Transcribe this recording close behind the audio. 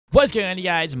What's going on, you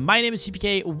guys? My name is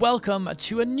Seapeekay. Welcome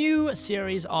to a new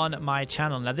series on my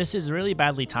channel. Now, this is really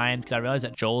badly timed because I realized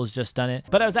that Joel's just done it.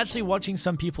 But I was actually watching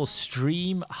some people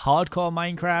stream hardcore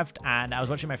Minecraft, and I was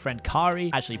watching my friend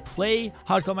Kari actually play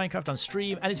hardcore Minecraft on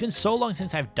stream. And it's been so long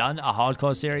since I've done a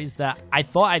hardcore series that I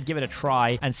thought I'd give it a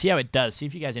try and see how it does, see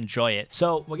if you guys enjoy it.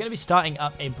 So we're going to be starting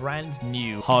up a brand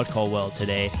new hardcore world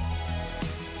today.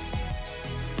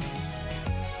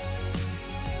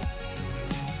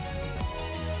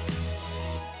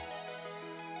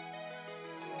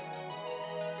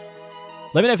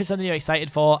 Let me know if it's something you're excited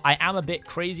for. I am a bit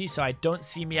crazy, so I don't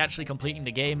see me actually completing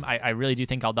the game. I really do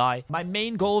think I'll die. My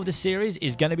main goal of this series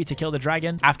is going to be to kill the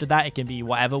dragon. After that, it can be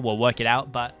whatever. We'll work it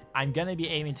out, but I'm going to be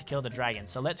aiming to kill the dragon.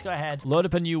 So let's go ahead, load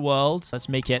up a new world. Let's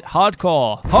make it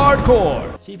hardcore.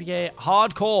 Hardcore! Seapeekay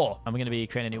hardcore. And we're going to be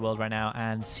creating a new world right now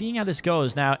and seeing how this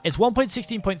goes. Now, it's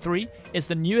 1.16.3. It's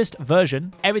the newest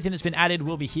version. Everything that's been added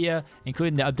will be here,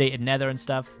 including the updated nether and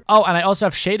stuff. Oh, and I also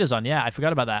have shaders on. Yeah, I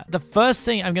forgot about that. The first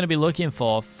thing I'm going to be looking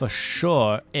for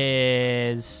sure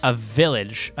is a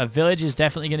village. A village is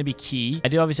definitely going to be key. I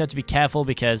do obviously have to be careful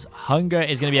because hunger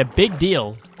is going to be a big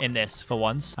deal in this for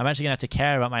once. I'm actually going to have to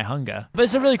care about my hunger. But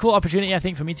it's a really cool opportunity, I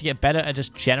think, for me to get better at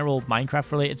just general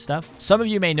Minecraft related stuff. Some of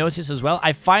you may notice as well,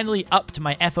 I finally upped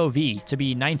my FOV to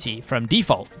be 90 from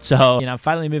default. So, you know, I'm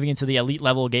finally moving into the elite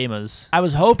level gamers. I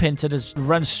was hoping to just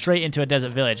run straight into a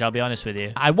desert village, I'll be honest with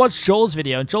you. I watched Joel's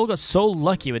video and Joel got so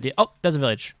lucky with the... Oh, there's a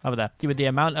village over there. With the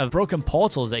amount of broken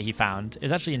portals that he found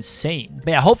is actually insane.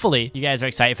 But yeah, hopefully you guys are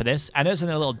excited for this. I know it's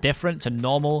something a little different to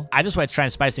normal. I just wanted to try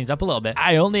and spice things up a little bit.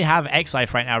 I only have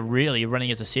X-Life right now really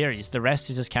running as a series. The rest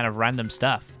is just kind of random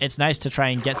stuff. It's nice to try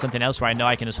and get something else where I know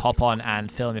I can just hop on and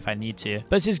film if I need to.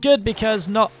 But this is good because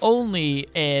not only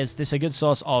is this a good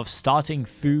source of starting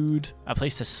food, a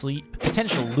place to sleep,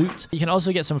 potential loot, you can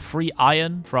also get some free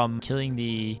iron from killing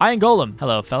the iron golem.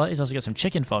 Hello, fella. He's also got some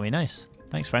chicken for me. Nice.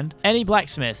 Thanks, friend. Any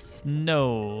blacksmith?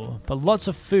 No. But lots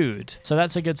of food. So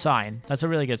that's a good sign. That's a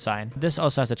really good sign. This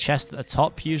also has a chest at the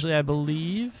top, usually, I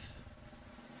believe.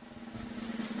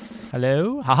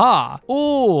 Hello? Haha.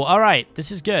 Oh, all right.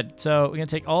 This is good. So we're going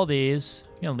to take all these.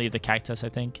 We're going to leave the cactus, I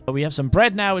think. But we have some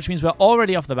bread now, which means we're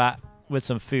already off the bat with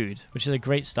some food, which is a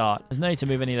great start. There's no need to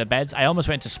move any of the beds. I almost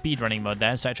went into speedrunning mode there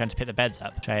and started trying to pick the beds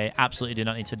up, which I absolutely do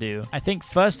not need to do. I think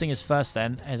first thing is first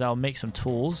then, is I'll make some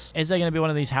tools. Is there going to be one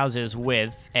of these houses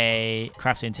with a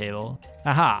crafting table?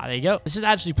 Aha, there you go. This is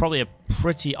actually probably a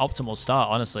pretty optimal start,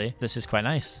 honestly. This is quite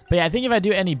nice. But yeah, I think if I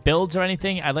do any builds or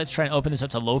anything, I'd like to try and open this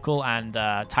up to local and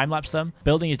time-lapse them.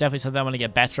 Building is definitely something I want to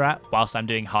get better at whilst I'm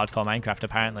doing hardcore Minecraft,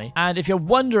 apparently. And if you're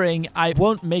wondering, I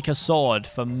won't make a sword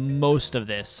for most of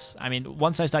this. I mean,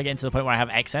 once I start getting to the point where I have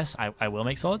excess, I will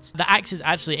make swords. The axe is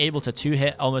actually able to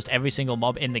two-hit almost every single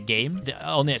mob in the game. The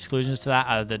only exclusions to that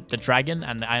are the dragon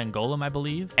and the iron golem, I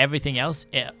believe. Everything else,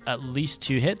 it at least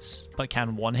 2 hits, but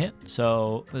can 1 hit. So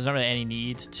there's not really any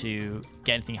need to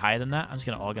get anything higher than that. I'm just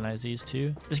going to organize these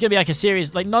two. This is going to be like a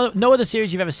series, like no other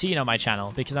series you've ever seen on my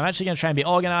channel, because I'm actually going to try and be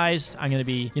organized. I'm going to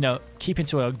be, you know, keeping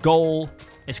to a goal.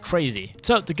 It's crazy.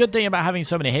 So the good thing about having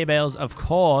so many hay bales, of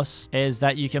course, is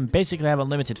that you can basically have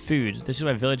unlimited food. This is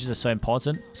why villages are so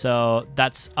important. So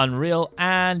that's unreal.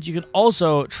 And you can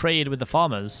also trade with the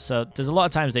farmers. So there's a lot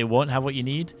of times they won't have what you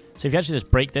need. So if you actually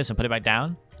just break this and put it back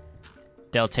down,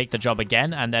 they'll take the job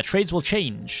again and their trades will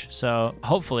change. So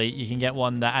hopefully you can get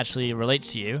one that actually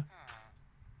relates to you.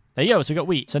 There you go. So we got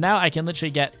wheat. So now I can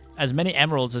literally get as many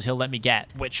emeralds as he'll let me get,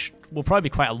 which will probably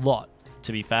be quite a lot,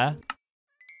 to be fair.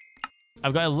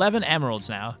 I've got 11 emeralds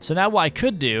now. So now what I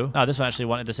could do... Oh, this one actually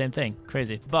wanted the same thing.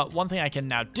 Crazy. But one thing I can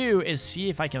now do is see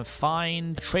if I can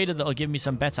find a trader that will give me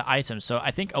some better items. So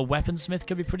I think a weaponsmith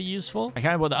could be pretty useful. I can't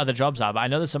remember what the other jobs are, but I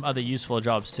know there's some other useful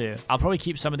jobs too. I'll probably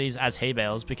keep some of these as hay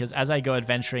bales because as I go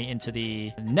adventuring into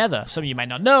the nether, some of you might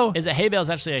not know, is that hay bale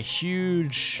is actually a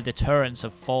huge deterrence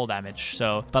of fall damage.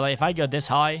 So, but like if I go this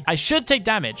high, I should take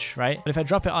damage, right? But if I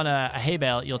drop it on a hay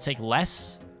bale, you'll take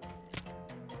less.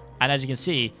 And as you can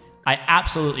see, I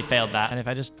absolutely failed that. And if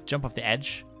I just jump off the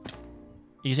edge,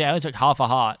 you can see I only took half a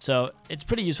heart. So it's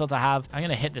pretty useful to have. I'm going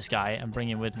to hit this guy and bring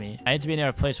him with me. I need to be near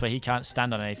a place where he can't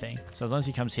stand on anything. So as long as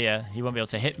he comes here, he won't be able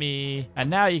to hit me. And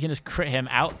now you can just crit him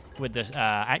out with this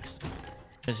axe.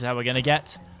 This is how we're going to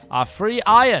get our free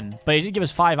iron. But he did give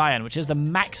us 5 iron, which is the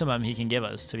maximum he can give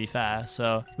us, to be fair.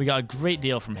 So we got a great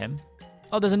deal from him.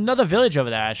 Oh, there's another village over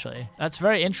there, actually. That's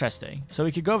very interesting. So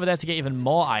we could go over there to get even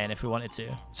more iron if we wanted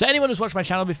to. So anyone who's watched my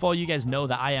channel before, you guys know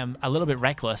that I am a little bit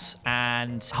reckless.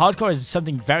 And hardcore is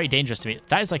something very dangerous to me.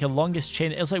 That is like a longest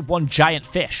chain. It's like one giant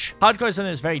fish. Hardcore is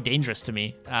something that's very dangerous to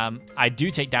me. I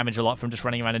do take damage a lot from just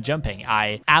running around and jumping.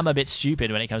 I am a bit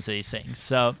stupid when it comes to these things.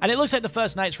 So, and it looks like the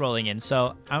first night's rolling in.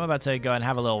 So I'm about to go and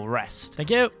have a little rest. Thank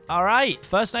you. All right.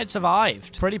 First night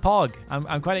survived. Pretty pog.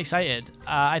 I'm quite excited.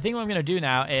 I think what I'm going to do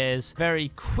now is very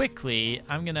quickly,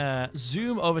 I'm going to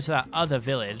zoom over to that other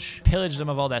village, pillage them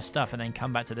of all their stuff, and then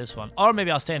come back to this one. Or maybe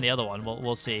I'll stay in the other one.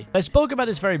 We'll see. I spoke about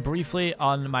this very briefly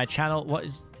on my channel. What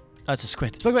is... Oh, it's a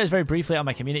squid. I spoke about this very briefly on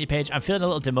my community page. I'm feeling a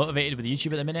little demotivated with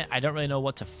YouTube at the minute. I don't really know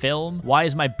what to film. Why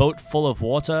is my boat full of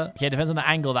water? Okay, it depends on the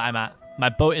angle that I'm at. My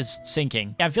boat is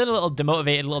sinking. I'm feeling a little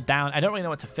demotivated, a little down. I don't really know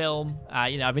what to film.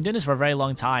 You know, I've been doing this for a very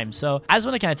long time. So I just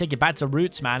want to kind of take it back to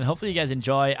roots, man. Hopefully you guys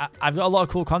enjoy. I've got a lot of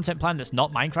cool content planned that's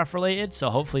not Minecraft related. So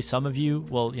hopefully some of you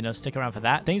will, you know, stick around for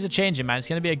that. Things are changing, man. It's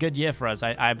going to be a good year for us,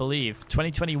 I believe.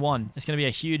 2021. It's going to be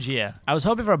a huge year. I was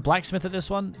hoping for a blacksmith at this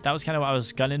one. That was kind of what I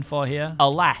was gunning for here.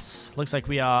 Alas, looks like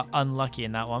we are unlucky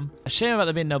in that one. A shame about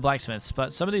there being no blacksmiths,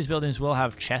 but some of these buildings will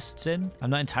have chests in.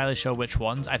 I'm not entirely sure which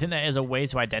ones. I think there is a way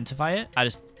to identify it. I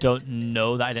just don't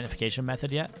know the identification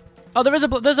method yet. Oh, there's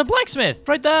a blacksmith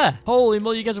right there. Holy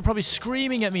moly, you guys are probably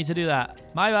screaming at me to do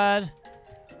that. My bad.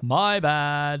 My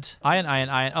bad. Iron, iron,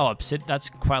 iron. Oh, obsidian. That's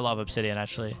quite a lot of obsidian,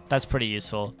 actually. That's pretty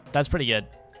useful. That's pretty good.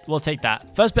 We'll take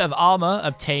that. First bit of armor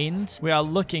obtained. We are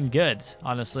looking good,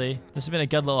 honestly. This has been a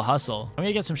good little hustle. I'm going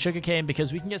to get some sugarcane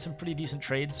because we can get some pretty decent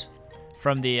trades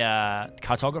from the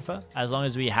cartographer, as long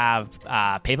as we have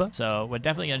paper. So we're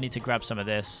definitely gonna need to grab some of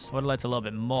this. I would have liked a little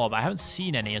bit more, but I haven't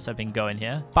seen any as I've been going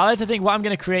here. But I like to think what I'm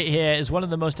gonna create here is one of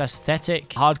the most aesthetic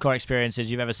hardcore experiences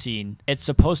you've ever seen. It's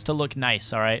supposed to look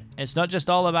nice, all right? It's not just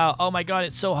all about, oh my god,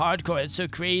 it's so hardcore, it's so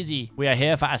crazy. We are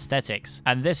here for aesthetics,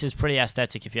 and this is pretty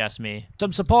aesthetic if you ask me.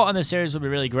 Some support on this series would be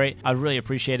really great. I'd really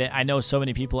appreciate it. I know so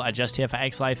many people are just here for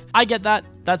X Life. I get that.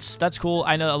 That's cool.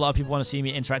 I know a lot of people want to see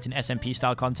me interact in SMP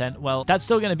style content. Well, that's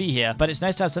still going to be here, but it's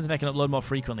nice to have something I can upload more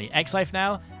frequently. X Life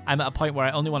now, I'm at a point where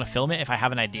I only want to film it if I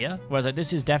have an idea, whereas like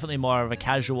this is definitely more of a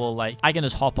casual, like I can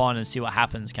just hop on and see what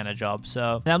happens kind of job.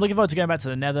 So now I'm looking forward to going back to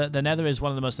the Nether. The Nether is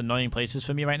one of the most annoying places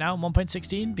for me right now in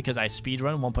 1.16 because I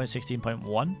speedrun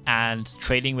 1.16.1 and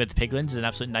trading with piglins is an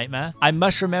absolute nightmare. I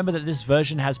must remember that this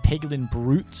version has piglin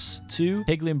brutes too.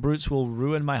 Piglin brutes will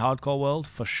ruin my hardcore world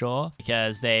for sure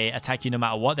because they attack you no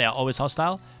matter what. They are always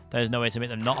hostile. There's no way to make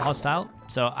them not hostile.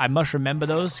 So I must remember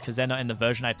those because they're not in the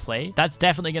version I play. That's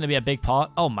definitely going to be a big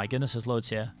part. Oh my goodness, there's loads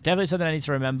here. Definitely something I need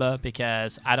to remember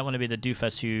because I don't want to be the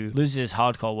doofus who loses his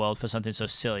hardcore world for something so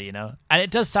silly, you know? And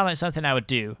it does sound like something I would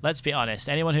do. Let's be honest.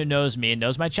 Anyone who knows me and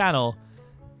knows my channel,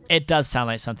 it does sound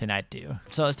like something I'd do.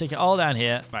 So let's take it all down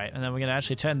here. Right, and then we're going to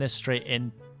actually turn this straight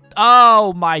in.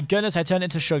 Oh my goodness, I turned it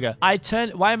into sugar.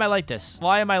 Why am I like this?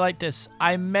 Why am I like this?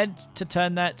 I meant to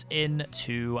turn that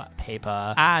into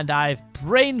paper. And I've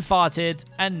brain farted,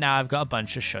 and now I've got a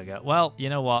bunch of sugar. Well, you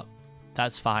know what?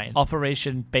 That's fine.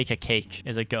 Operation Bake a Cake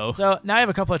is a go. So now I have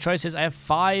a couple of choices. I have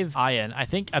 5 iron. I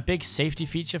think a big safety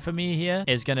feature for me here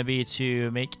is going to be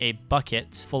to make a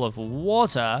bucket full of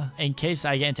water in case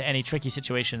I get into any tricky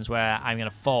situations where I'm going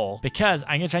to fall. Because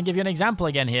I'm going to try and give you an example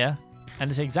again here. And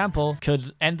this example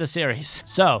could end the series.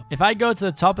 So if I go to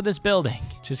the top of this building,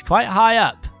 which is quite high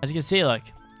up, as you can see, look,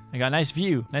 I got a nice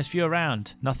view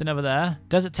around. Nothing over there.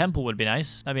 Desert temple would be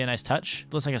nice. That'd be a nice touch.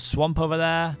 Looks like a swamp over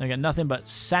there. I got nothing but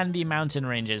sandy mountain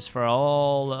ranges for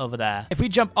all over there. If we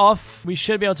jump off, we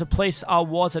should be able to place our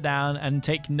water down and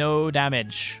take no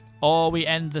damage. Or we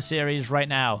end the series right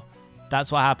now.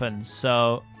 That's what happens.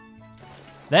 So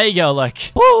there you go, look.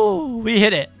 Woo! We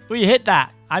hit it. We hit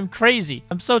that. I'm crazy.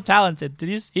 I'm so talented. Did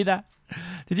you see that?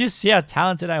 Did you see how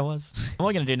talented I was? What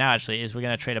we're going to do now, actually, is we're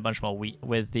going to trade a bunch more wheat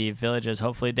with the villagers.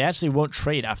 Hopefully, they actually won't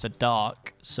trade after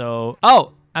dark. So,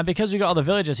 oh, and because we got all the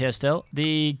villagers here still,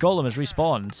 the golem has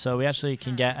respawned. So we actually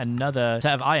can get another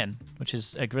set of iron, which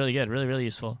is really good. Really, really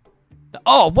useful.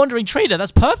 Oh, wandering trader.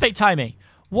 That's perfect timing.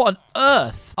 What on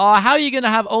earth? Oh, how are you going to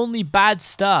have only bad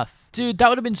stuff? Dude, that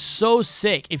would have been so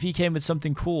sick if he came with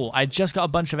something cool. I just got a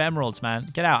bunch of emeralds, man.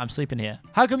 Get out. I'm sleeping here.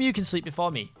 How come you can sleep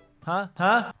before me? Huh?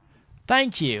 Huh?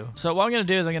 Thank you. So what I'm going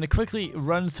to do is I'm going to quickly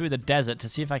run through the desert to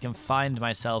see if I can find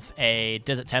myself a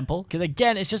desert temple. Because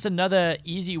again, it's just another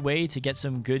easy way to get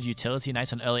some good utility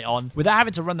nice and early on without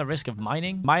having to run the risk of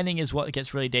mining. Mining is what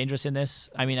gets really dangerous in this.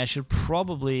 I mean, I should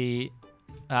probably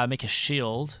make a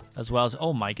shield as well as...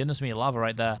 Oh my goodness me, lava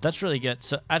right there. That's really good.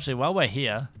 So actually, while we're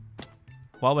here...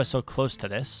 While we're so close to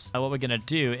this, what we're going to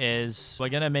do is we're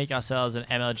going to make ourselves an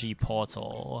MLG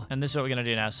portal. And this is what we're going to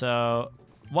do now. So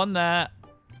one there,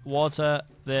 water,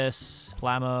 this,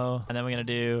 plamo, and then we're going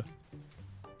to do...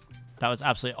 That was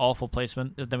absolutely awful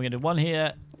placement. Then we're going to do 1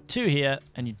 here, 2 here,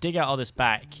 and you dig out all this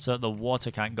back so that the water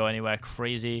can't go anywhere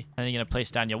crazy. And then you're going to place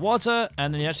down your water,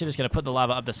 and then you're actually just going to put the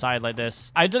lava up the side like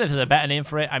this. I don't know if there's a better name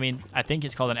for it. I mean, I think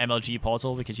it's called an MLG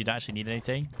portal because you don't actually need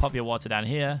anything. Pop your water down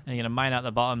here, and you're going to mine out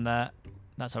the bottom there.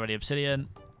 That's already obsidian.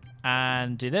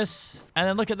 And do this. And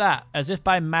then look at that. As if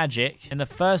by magic, in the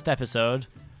first episode...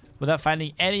 Without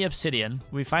finding any obsidian,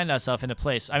 we find ourselves in a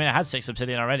place. I mean, I had 6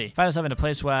 obsidian already. Find ourselves in a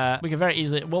place where we can very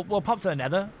easily... We'll pop to the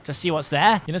nether to see what's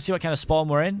there. You know, see what kind of spawn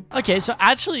we're in. Okay, so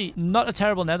actually not a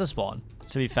terrible nether spawn,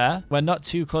 to be fair. We're not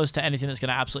too close to anything that's going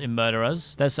to absolutely murder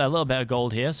us. There's a little bit of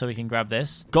gold here, so we can grab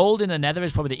this. Gold in the nether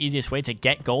is probably the easiest way to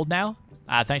get gold now.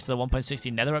 Thanks to the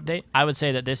 1.16 nether update. I would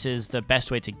say that this is the best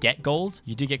way to get gold.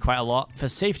 You do get quite a lot. For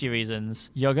safety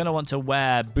reasons, you're going to want to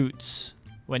wear boots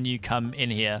when you come in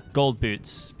here, gold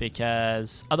boots,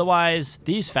 because otherwise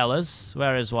these fellas,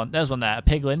 where is one? There's one there, a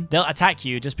piglin. They'll attack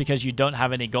you just because you don't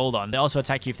have any gold on. They also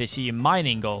attack you if they see you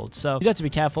mining gold. So you do have to be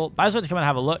careful. But I just want to come and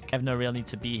have a look. I have no real need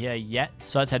to be here yet.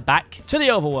 So let's head back to the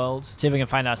overworld. See if we can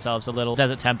find ourselves a little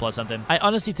desert temple or something. I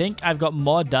honestly think I've got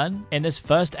more done in this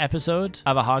first episode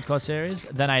of a hardcore series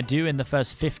than I do in the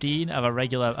first 15 of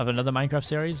another Minecraft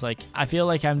series. Like, I feel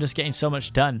like I'm just getting so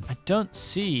much done. I don't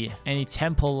see any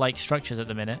temple-like structures at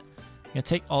the minute. I'm gonna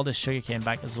take all this sugarcane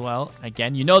back as well.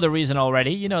 Again, you know the reason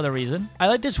already. You know the reason. I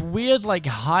like this weird, like,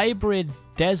 hybrid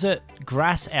desert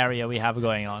grass area we have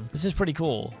going on. This is pretty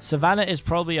cool. Savannah is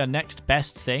probably our next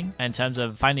best thing in terms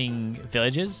of finding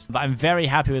villages, but I'm very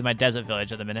happy with my desert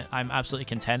village at the minute. I'm absolutely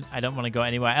content. I don't want to go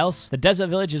anywhere else. The desert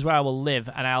village is where I will live,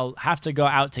 and I'll have to go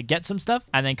out to get some stuff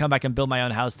and then come back and build my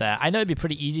own house there. I know it'd be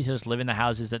pretty easy to just live in the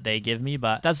houses that they give me,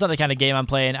 but that's not the kind of game I'm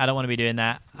playing. I don't want to be doing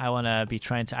that. I want to be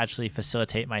trying to actually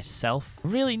facilitate myself.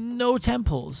 Really, no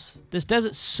temples. This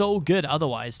desert's so good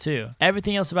otherwise, too.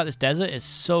 Everything else about this desert is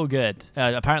so good.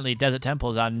 Apparently, desert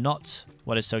temples are not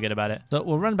what is so good about it. So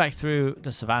we'll run back through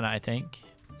the savannah, I think.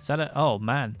 Is that a... Oh,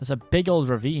 man. There's a big old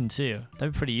ravine, too.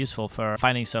 That'd be pretty useful for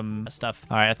finding some stuff.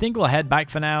 All right, I think we'll head back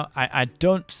for now. I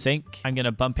don't think I'm going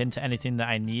to bump into anything that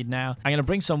I need now. I'm going to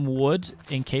bring some wood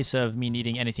in case of me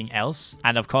needing anything else.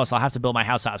 And, of course, I'll have to build my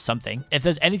house out of something. If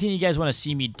there's anything you guys want to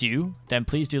see me do, then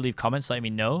please do leave comments letting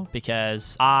me know,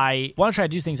 because I want to try to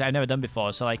do things that I've never done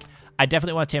before. So, like... I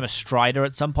definitely want to tame a strider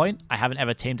at some point. I haven't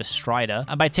ever tamed a strider.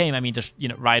 And by tame, I mean just, you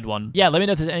know, ride one. Yeah, let me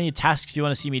know if there's any tasks you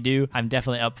want to see me do. I'm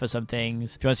definitely up for some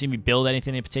things. If you want to see me build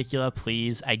anything in particular,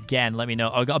 please, again, let me know.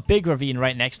 I've got a big ravine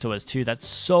right next to us, too. That's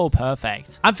so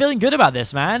perfect. I'm feeling good about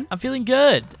this, man. I'm feeling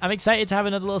good. I'm excited to have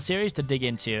another little series to dig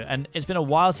into. And it's been a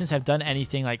while since I've done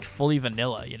anything, like, fully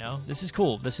vanilla, you know? This is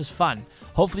cool. This is fun.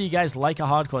 Hopefully, you guys like a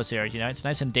hardcore series, you know? It's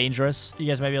nice and dangerous. You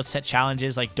guys may be able to set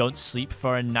challenges, like, don't sleep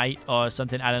for a night or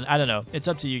something. I don't know. It's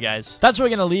up to you guys. That's where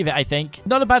we're going to leave it, I think.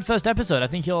 Not a bad first episode. I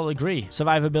think you'll all agree.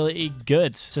 Survivability,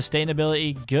 good.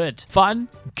 Sustainability, good. Fun,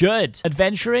 good.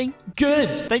 Adventuring, good.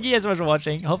 Thank you guys so much for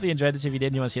watching. Hopefully you enjoyed this. If you did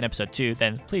and you want to see an episode 2,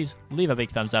 then please leave a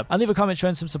big thumbs up. And leave a comment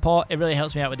showing some support. It really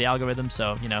helps me out with the algorithm.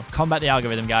 So, you know, combat the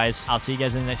algorithm, guys. I'll see you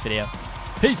guys in the next video.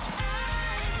 Peace.